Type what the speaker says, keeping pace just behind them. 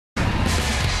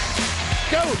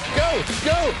Go! Go!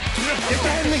 Go! Get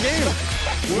back in the game!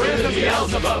 We're the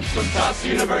Beelzebubs from Tufts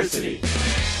University.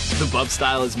 The Bub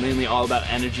style is mainly all about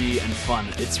energy and fun.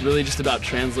 It's really just about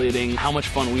translating how much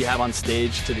fun we have on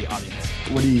stage to the audience.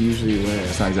 What do you usually wear?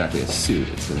 It's not exactly a suit,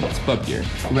 it's bub gear.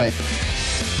 Right.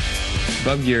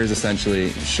 Bub gear is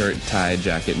essentially shirt, tie,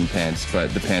 jacket, and pants,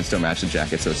 but the pants don't match the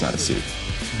jacket, so it's not a suit.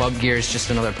 Bub gear is just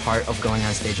another part of going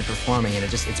on stage and performing, and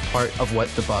it's part of what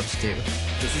the Bubs do.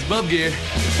 This is Bub gear.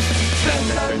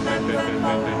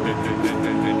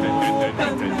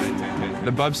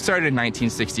 The Bubs started in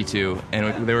 1962,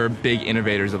 and they were big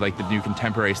innovators of like the new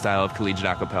contemporary style of collegiate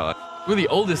a cappella. We're the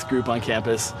oldest group on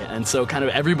campus, and so kind of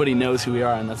everybody knows who we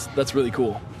are, and that's really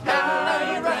cool.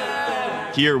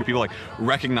 Here, people like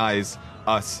recognize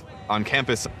us on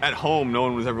campus. At home, no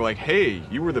one was ever like, "Hey,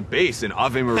 you were the bass in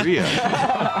Ave Maria."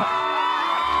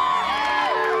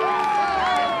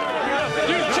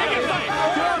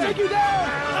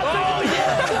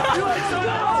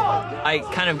 I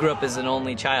kind of grew up as an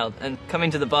only child, and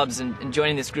coming to the Bubs and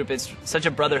joining this group, it's such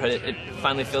a brotherhood. It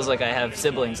finally feels like I have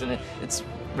siblings, and it's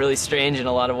really strange in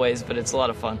a lot of ways, but it's a lot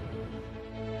of fun.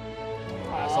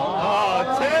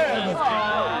 Oh,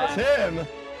 Tim!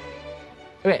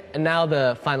 Okay, and now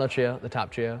the final trio, the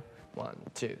top trio. 1,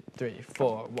 2, 3,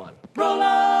 4, 1. Roll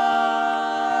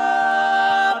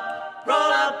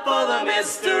up for the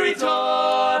mystery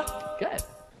tour. Good.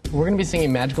 We're gonna be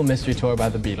singing Magical Mystery Tour by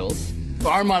the Beatles.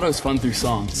 Our motto is fun through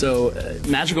song. So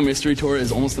Magical Mystery Tour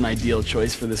is almost an ideal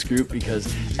choice for this group because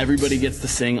everybody gets to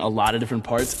sing a lot of different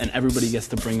parts and everybody gets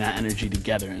to bring that energy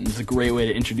together. And it's a great way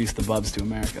to introduce the Bubs to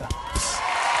America.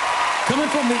 Coming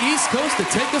from the East Coast to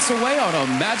take us away on a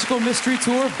Magical Mystery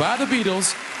Tour by the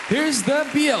Beatles, here's the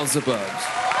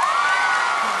Beelzebubs.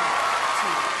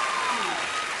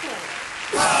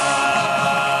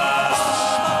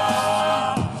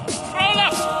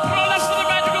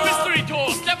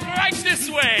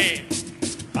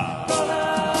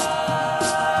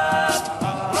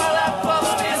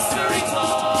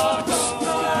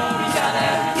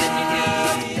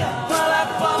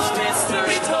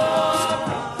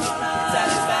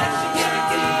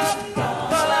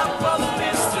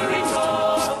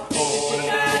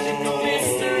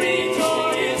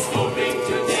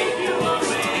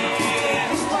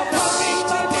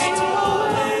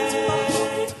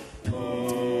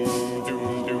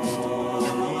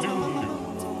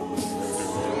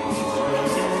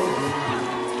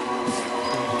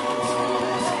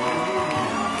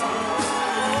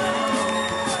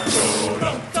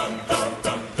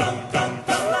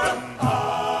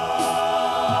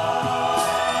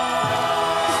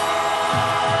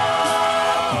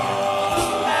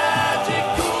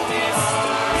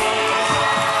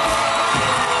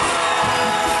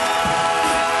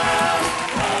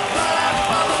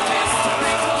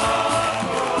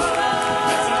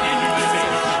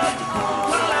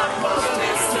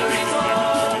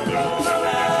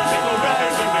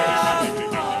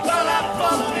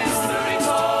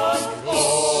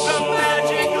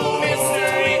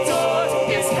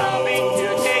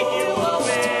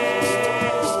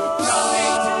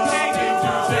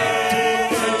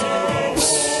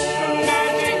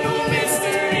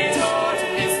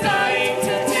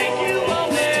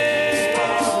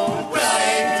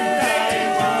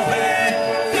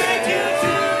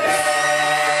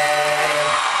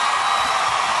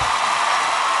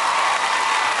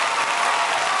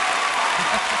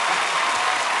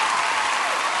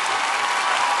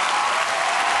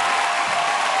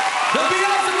 The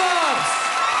Beelzebubs!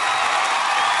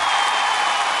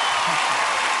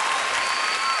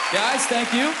 Guys,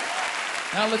 thank you.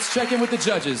 Now let's check in with the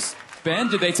judges. Ben,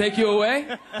 did they take you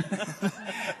away?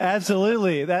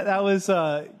 Absolutely.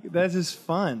 That's just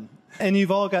fun. And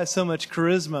you've all got so much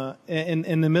charisma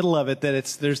in the middle of it that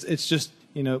it's just,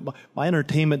 you know, my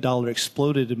entertainment dollar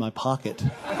exploded in my pocket.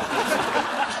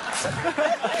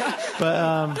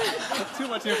 But too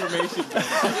much information.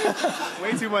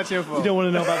 Way too much info. You don't want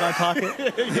to know about my pocket?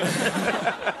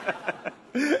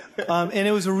 And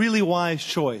it was a really wise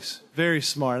choice. Very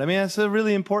smart. I mean, that's a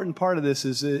really important part of this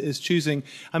is choosing.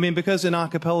 I mean, because in a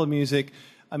cappella music,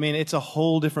 I mean, it's a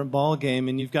whole different ball game,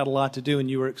 and you've got a lot to do,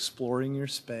 and you were exploring your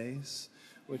space,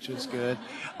 which is good.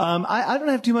 I don't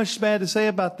have too much bad to say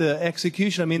about the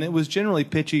execution. I mean, it was generally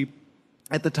pitchy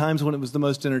at the times when it was the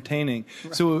most entertaining.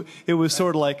 Right. So it was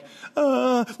sort of like,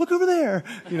 look over there,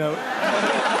 you know.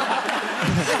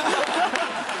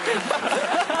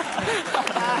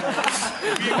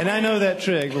 And I know that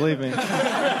trick, believe me.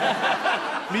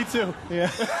 Me too. Yeah.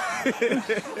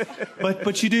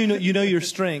 But you know your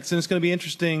strengths, and it's going to be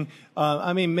interesting.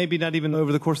 I mean, maybe not even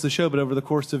over the course of the show, but over the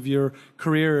course of your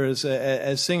career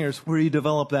as singers, where you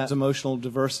develop that emotional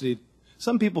diversity.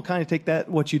 Some people kind of take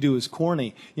what you do as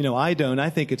corny. You know, I don't.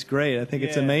 I think it's great. I think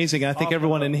it's amazing. I think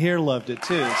everyone in here loved it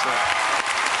too.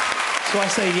 So I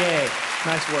say yay.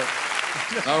 Nice work.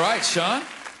 All right, Sean.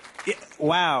 Yeah,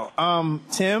 wow.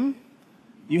 Tim,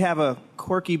 you have a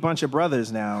quirky bunch of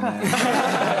brothers now, man.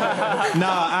 No,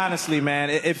 honestly,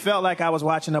 man, it felt like I was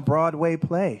watching a Broadway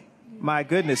play. My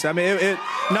goodness. I mean,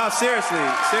 no, seriously.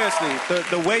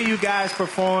 The way you guys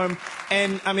perform,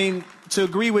 and I mean, to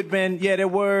agree with Ben, yeah, there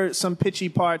were some pitchy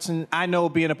parts, and I know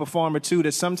being a performer too,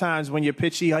 that sometimes when you're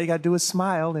pitchy, all you gotta do is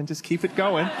smile and just keep it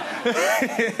going.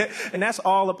 And that's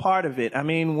all a part of it. I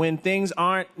mean, when things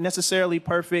aren't necessarily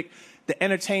perfect, the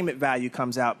entertainment value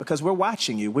comes out because we're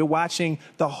watching you. We're watching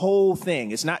the whole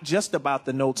thing. It's not just about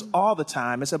the notes all the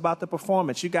time. It's about the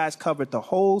performance. You guys covered the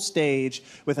whole stage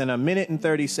within 1 minute and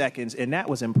 30 seconds, and that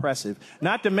was impressive.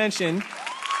 Not to mention,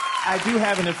 I do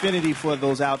have an affinity for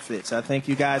those outfits. I think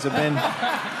you guys have been...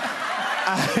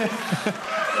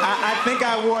 I think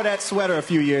I wore that sweater a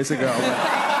few years ago.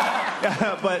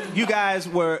 But you guys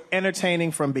were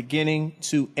entertaining from beginning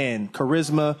to end.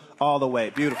 Charisma all the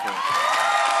way. Beautiful.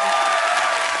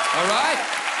 All right.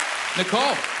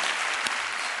 Nicole.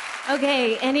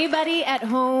 Okay, anybody at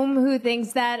home who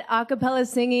thinks that a cappella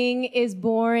singing is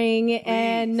boring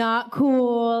and not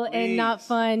cool and not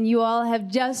fun, you all have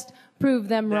just proved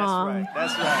them wrong.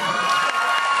 That's right.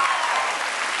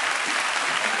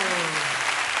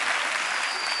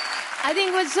 I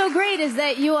think what's so great is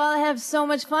that you all have so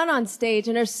much fun on stage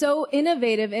and are so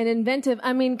innovative and inventive.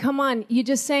 I mean, come on, you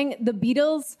just sang the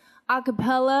Beatles a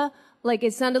cappella. Like,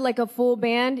 it sounded like a full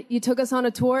band. You took us on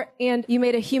a tour, and you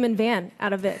made a human van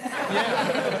out of it.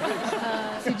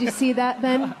 Did you see that,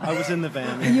 Ben? I was in the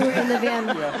van. You were in the van.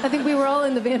 Yeah. I think we were all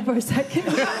in the van for a second.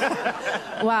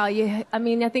 Wow.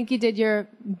 I think you did your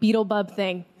Beelzebub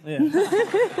thing. Yeah.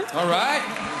 All right.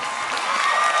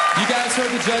 You guys heard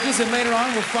the judges, and later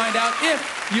on, we'll find out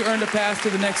if you earned a pass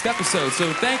to the next episode.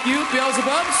 So thank you,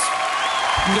 Beelzebubs.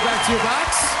 You can go back to your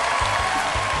box.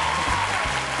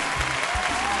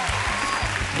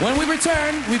 When we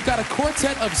return, we've got a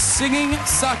quartet of singing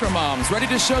soccer moms ready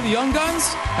to show the young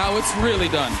guns how it's really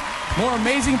done. More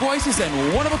amazing voices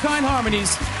and one-of-a-kind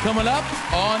harmonies coming up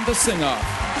on The Sing-Off.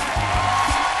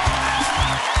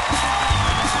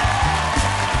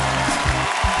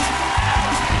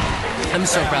 I'm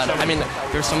so proud. I mean,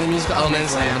 there's so many musical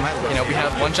elements, and we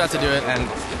had one shot to do it, and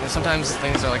sometimes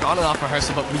things are like on and off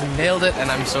rehearsal, but we nailed it,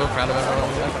 and I'm so proud of everyone.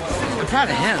 I'm proud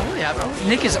of him. Yeah, bro.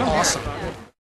 Nick is awesome.